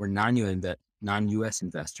technologies were non-US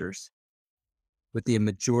investors, with the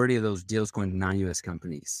majority of those deals going to non-US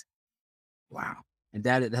companies. Wow. And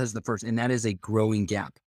that is the first, and that is a growing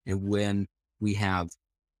gap. And when we have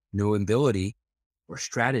no ability or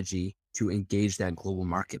strategy to engage that global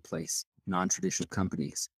marketplace, non-traditional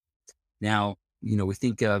companies. Now, we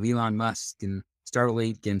think of Elon Musk and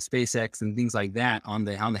Starlink and SpaceX and things like that on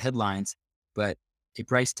the headlines, but a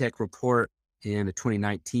Price Tech report in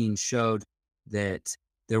 2019 showed that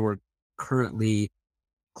there were currently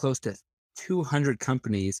close to 200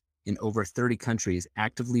 companies in over 30 countries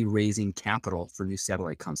actively raising capital for new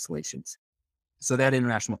satellite constellations. So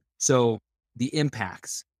the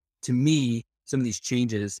impacts, to me, some of these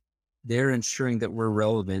changes, they're ensuring that we're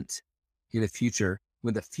relevant in the future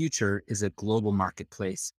when the future is a global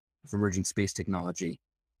marketplace of emerging space technology.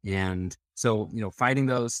 And so, fighting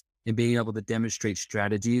those and being able to demonstrate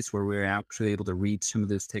strategies where we're actually able to reach some of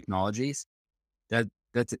those technologies,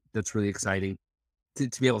 that's really exciting to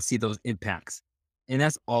be able to see those impacts. And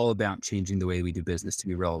that's all about changing the way we do business to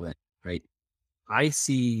be relevant, right? I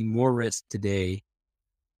see more risk today,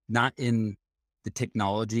 not in the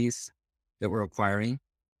technologies that we're acquiring.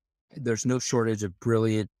 There's no shortage of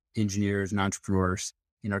brilliant engineers and entrepreneurs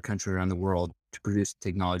in our country, around the world, to produce the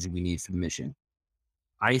technology we need for the mission.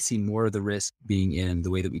 I see more of the risk being in the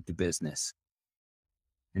way that we do business.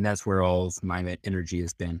 And that's where all of my energy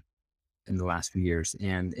has been in the last few years.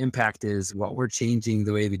 And impact is what we're changing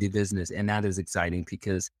the way we do business. And that is exciting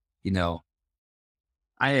because,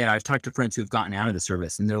 I've talked to friends who've gotten out of the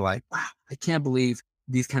service and they're like, wow, I can't believe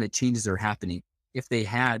these kind of changes are happening. If they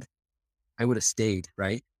had, I would have stayed,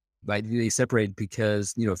 right? But they separated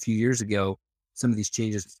because, a few years ago, some of these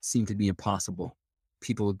changes seemed to be impossible.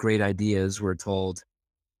 People with great ideas were told,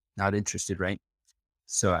 not interested, right?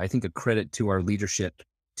 So I think a credit to our leadership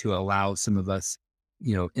to allow some of us,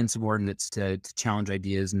 insubordinates to challenge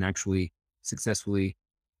ideas and actually successfully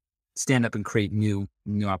stand up and create new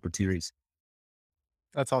opportunities.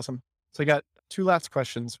 That's awesome. So I got two last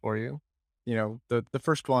questions for you. The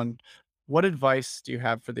first one, what advice do you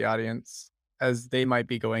have for the audience as they might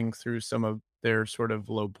be going through some of their sort of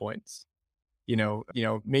low points?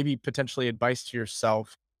 Maybe potentially advice to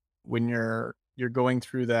yourself when you're going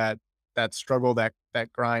through that struggle, that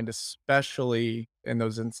grind, especially in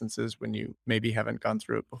those instances when you maybe haven't gone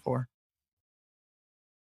through it before.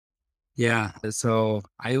 Yeah. So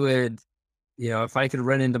I would, if I could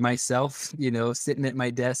run into myself, sitting at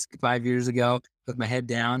my desk 5 years ago with my head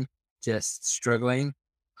down, just struggling,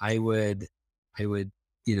 I would,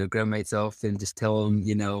 grab myself and just tell them,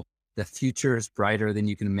 the future is brighter than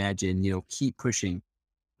you can imagine. Keep pushing.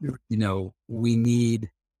 We need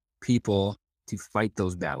people to fight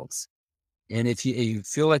those battles. And if you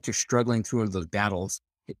feel like you're struggling through those battles,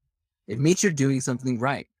 it means you're doing something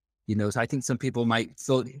right. So I think some people might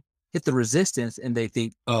hit the resistance and they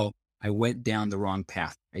think, oh, I went down the wrong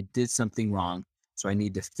path. I did something wrong. So I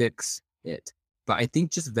need to fix it. But I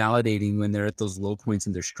think just validating when they're at those low points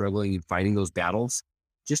and they're struggling and fighting those battles,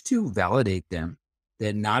 just to validate them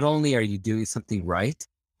that not only are you doing something right,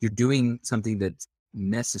 you're doing something that's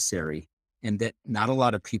necessary and that not a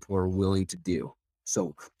lot of people are willing to do.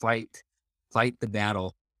 So fight the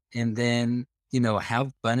battle, and then,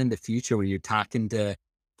 have fun in the future when you're talking to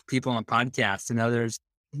people on podcasts and others,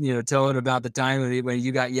 telling about the time when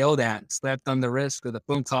you got yelled at, slapped on the wrist, or the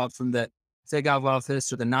phone call from the say God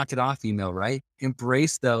office or the knock it off email, right?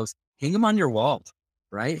 Embrace those, hang them on your wall,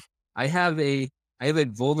 right? I have a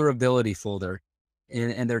vulnerability folder,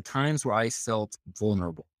 and there are times where I felt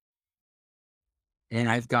vulnerable. And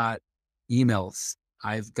I've got emails,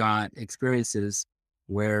 I've got experiences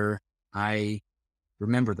where I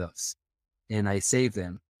remember those and I save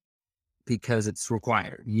them because it's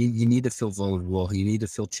required. You need to feel vulnerable. You need to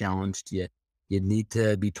feel challenged. You need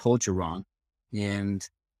to be told you're wrong. And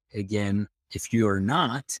again, if you are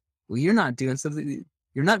not, well, you're not doing something,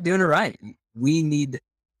 you're not doing it right. We need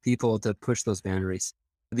people to push those boundaries.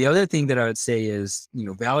 The other thing that I would say is,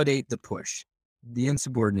 validate the push. the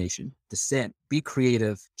insubordination, dissent, be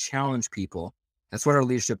creative, challenge people. That's what our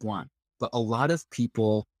leadership want. But a lot of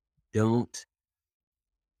people don't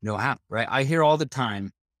know how, right? I hear all the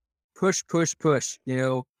time, push, push, push,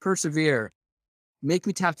 persevere, make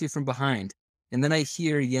me tap you from behind. And then I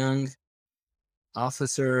hear young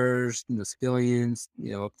officers, civilians,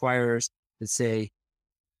 acquirers that say,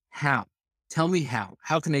 how? Tell me how.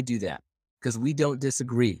 How can I do that? Because we don't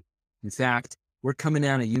disagree. In fact, we're coming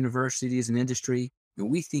out of universities and industry, and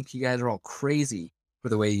we think you guys are all crazy for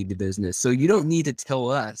the way you do business. So you don't need to tell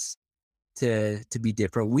us to be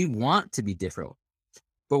different. We want to be different.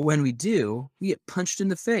 But when we do, we get punched in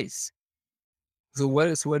the face. So what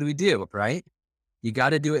do we do, right? You got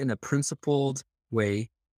to do it in a principled way.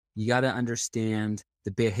 You got to understand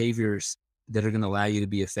the behaviors that are going to allow you to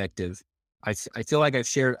be effective. I feel like I've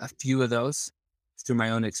shared a few of those through my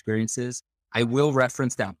own experiences. I will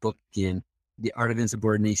reference that book again, The Art of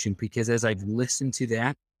Insubordination, because as I've listened to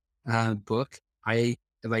that book, I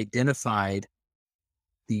have identified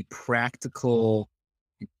the practical,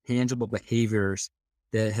 tangible behaviors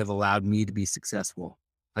that have allowed me to be successful,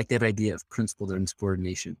 like that idea of principled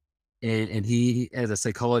insubordination. And he, as a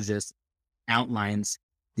psychologist, outlines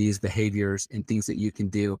these behaviors and things that you can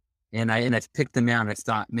do. And I've picked them out and I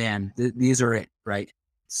thought, man, these are it, right?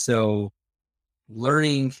 So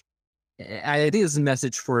learning, I think this is a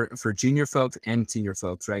message for junior folks and senior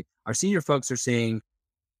folks, right? Our senior folks are saying,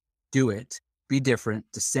 do it, be different,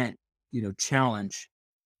 dissent, challenge.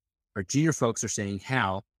 Our junior folks are saying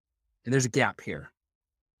how, and there's a gap here.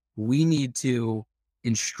 We need to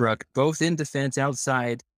instruct both in defense,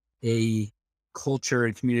 outside a culture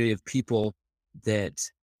and community of people that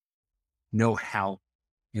know how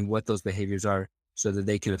and what those behaviors are so that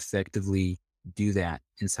they can effectively do that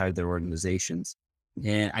inside their organizations.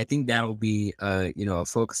 And I think that'll be a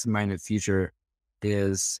focus of mine in the future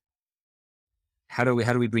is how do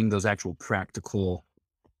we bring those actual practical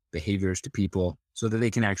behaviors to people so that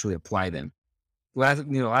they can actually apply them. Last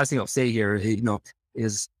thing I'll say here,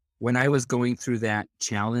 is when I was going through that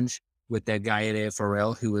challenge with that guy at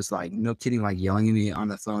AFRL who was like, no kidding, like yelling at me on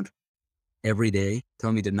the phone every day,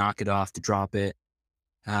 telling me to knock it off, to drop it.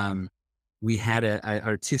 We had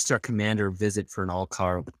our 2-star commander visit for an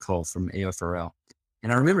all-call from AFRL.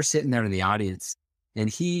 And I remember sitting there in the audience and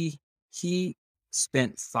he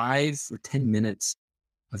spent 5 or 10 minutes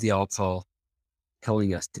of the all-call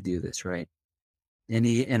telling us to do this, right?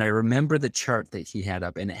 And I remember the chart that he had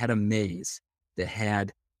up, and it had a maze that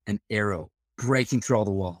had an arrow breaking through all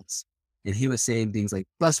the walls. And he was saying things like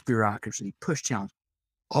bust bureaucracy, push challenge,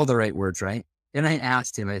 all the right words, right? And I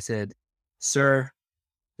asked him, I said, sir,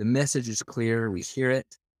 the message is clear. We hear it.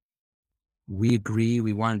 We agree.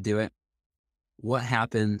 We want to do it. What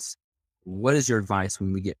happens? What is your advice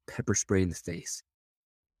when we get pepper spray in the face?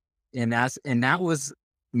 And that was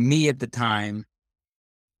me at the time,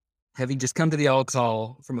 having just come to the all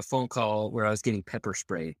call from a phone call where I was getting pepper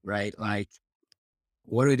sprayed, right? Like,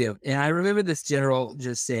 what do we do? And I remember this general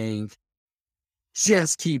just saying,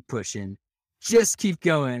 just keep pushing, just keep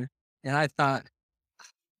going. And I thought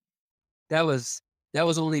that was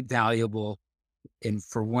only valuable and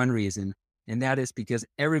for one reason. And that is because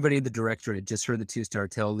everybody in the directorate just heard the 2-star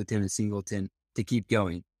tell Lieutenant Singleton to keep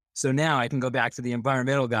going. So now I can go back to the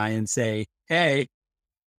environmental guy and say, hey,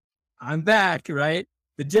 I'm back, right?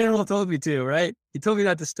 The general told me to, right? He told me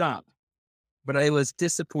not to stop. But I was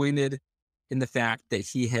disappointed in the fact that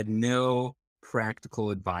he had no practical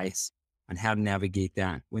advice on how to navigate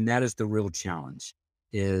that. When that is the real challenge,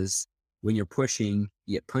 is when you're pushing,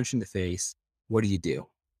 you get punched in the face. What do you do?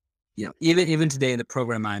 Even today in the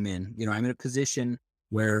program I'm in, I'm in a position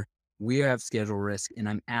where we have schedule risk and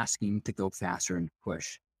I'm asking to go faster and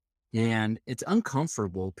push. And it's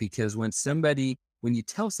uncomfortable because when you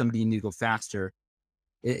tell somebody you need to go faster,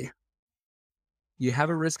 you have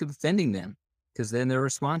a risk of offending them, because then their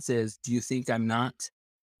response is, do you think I'm not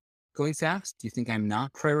going fast? Do you think I'm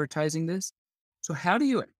not prioritizing this? So how do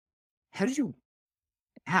you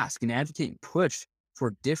ask and advocate and push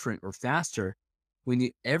for different or faster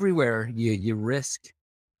when everywhere you risk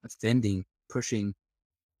offending, pushing,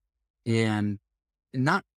 and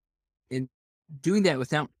not in doing that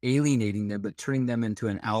without alienating them, but turning them into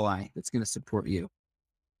an ally that's going to support you?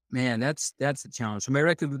 Man, that's the challenge. So my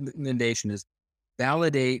recommendation is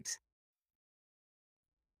validate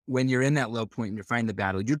when you're in that low point and you're fighting the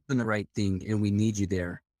battle. You're doing the right thing and we need you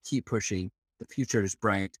there. Keep pushing. The future is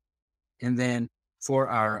bright. And then for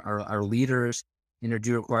our leaders and our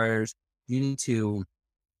duty requirers, you need to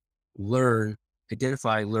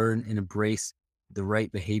identify, learn, and embrace the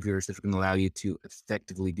right behaviors that are going to allow you to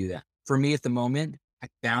effectively do that. For me at the moment, I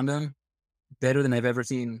found them better than I've ever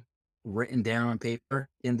seen written down on paper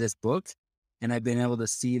in this book. And I've been able to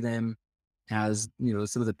see them as,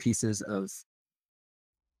 some of the pieces of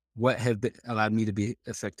what have allowed me to be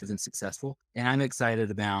effective and successful. And I'm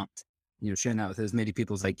excited about, sharing that with as many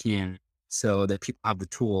people as I can so that people have the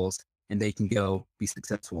tools and they can go be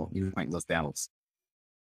successful, fighting those battles.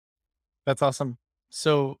 That's awesome.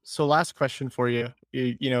 So last question for you.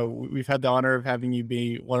 We've had the honor of having you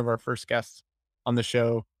be one of our first guests on the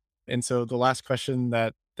show. And so the last question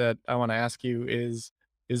that I want to ask you is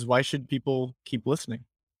why should people keep listening?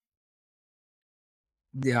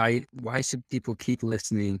 Yeah. Why should people keep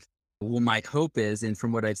listening? Well, my hope is, and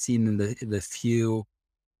from what I've seen in the few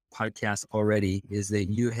podcasts already, is that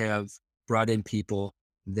you have brought in people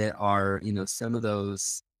that are, some of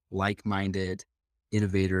those like-minded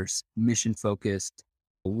innovators, mission focused,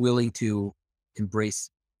 willing to embrace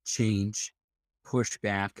change, push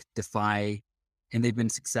back, defy, and they've been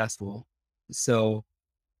successful. So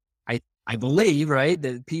I believe, right,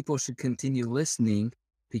 that people should continue listening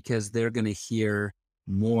because they're going to hear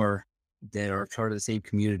more that are part of the same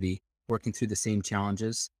community, working through the same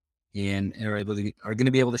challenges, and are going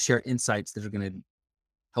to be able to share insights that are going to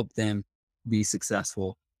help them be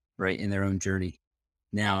successful, right, in their own journey.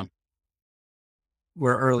 Now,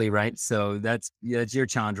 we're early, right? So that's your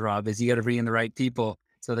challenge, Rob, is you got to bring in the right people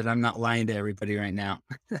so that I'm not lying to everybody right now.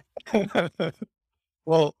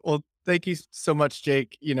 Well, thank you so much,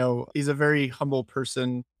 Jake. He's a very humble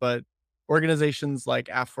person, but organizations like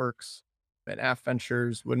AFWorks and AF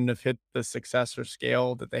Ventures wouldn't have hit the success or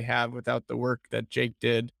scale that they have without the work that Jake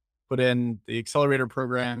did, put in the accelerator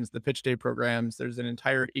programs, the pitch day programs. There's an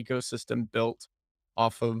entire ecosystem built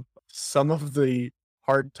off of some of the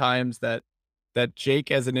hard times that Jake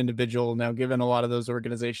as an individual, now given a lot of those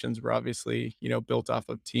organizations were obviously, built off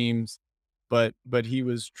of teams, but he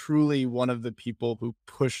was truly one of the people who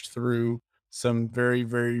pushed through some very,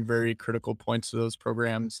 very, very critical points of those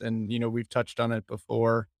programs. And, we've touched on it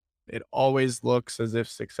before. It always looks as if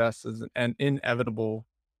success is an inevitable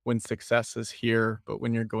when success is here, but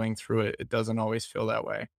when you're going through it, it doesn't always feel that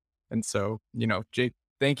way. And so, Jake,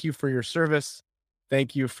 thank you for your service.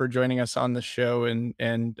 Thank you for joining us on the show,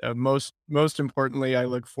 and most importantly, I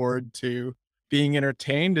look forward to being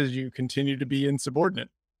entertained as you continue to be insubordinate.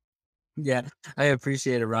 Yeah, I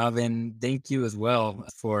appreciate it, Rob. And thank you as well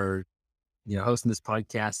for, hosting this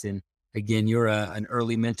podcast. And again, you're an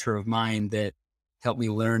early mentor of mine that helped me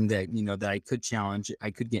learn that, that I could challenge,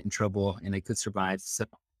 I could get in trouble and I could survive. So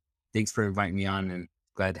thanks for inviting me on, and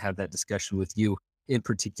glad to have that discussion with you in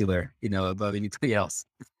particular, above anybody else.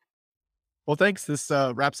 Well, thanks. This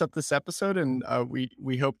wraps up this episode, and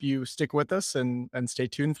we hope you stick with us and stay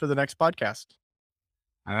tuned for the next podcast.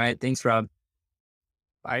 All right. Thanks, Rob.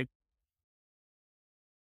 Bye.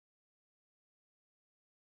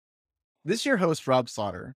 This is your host, Rob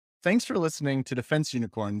Slaughter. Thanks for listening to Defense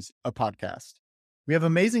Unicorns, a podcast. We have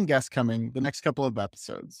amazing guests coming the next couple of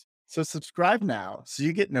episodes, so subscribe now so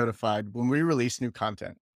you get notified when we release new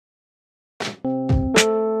content.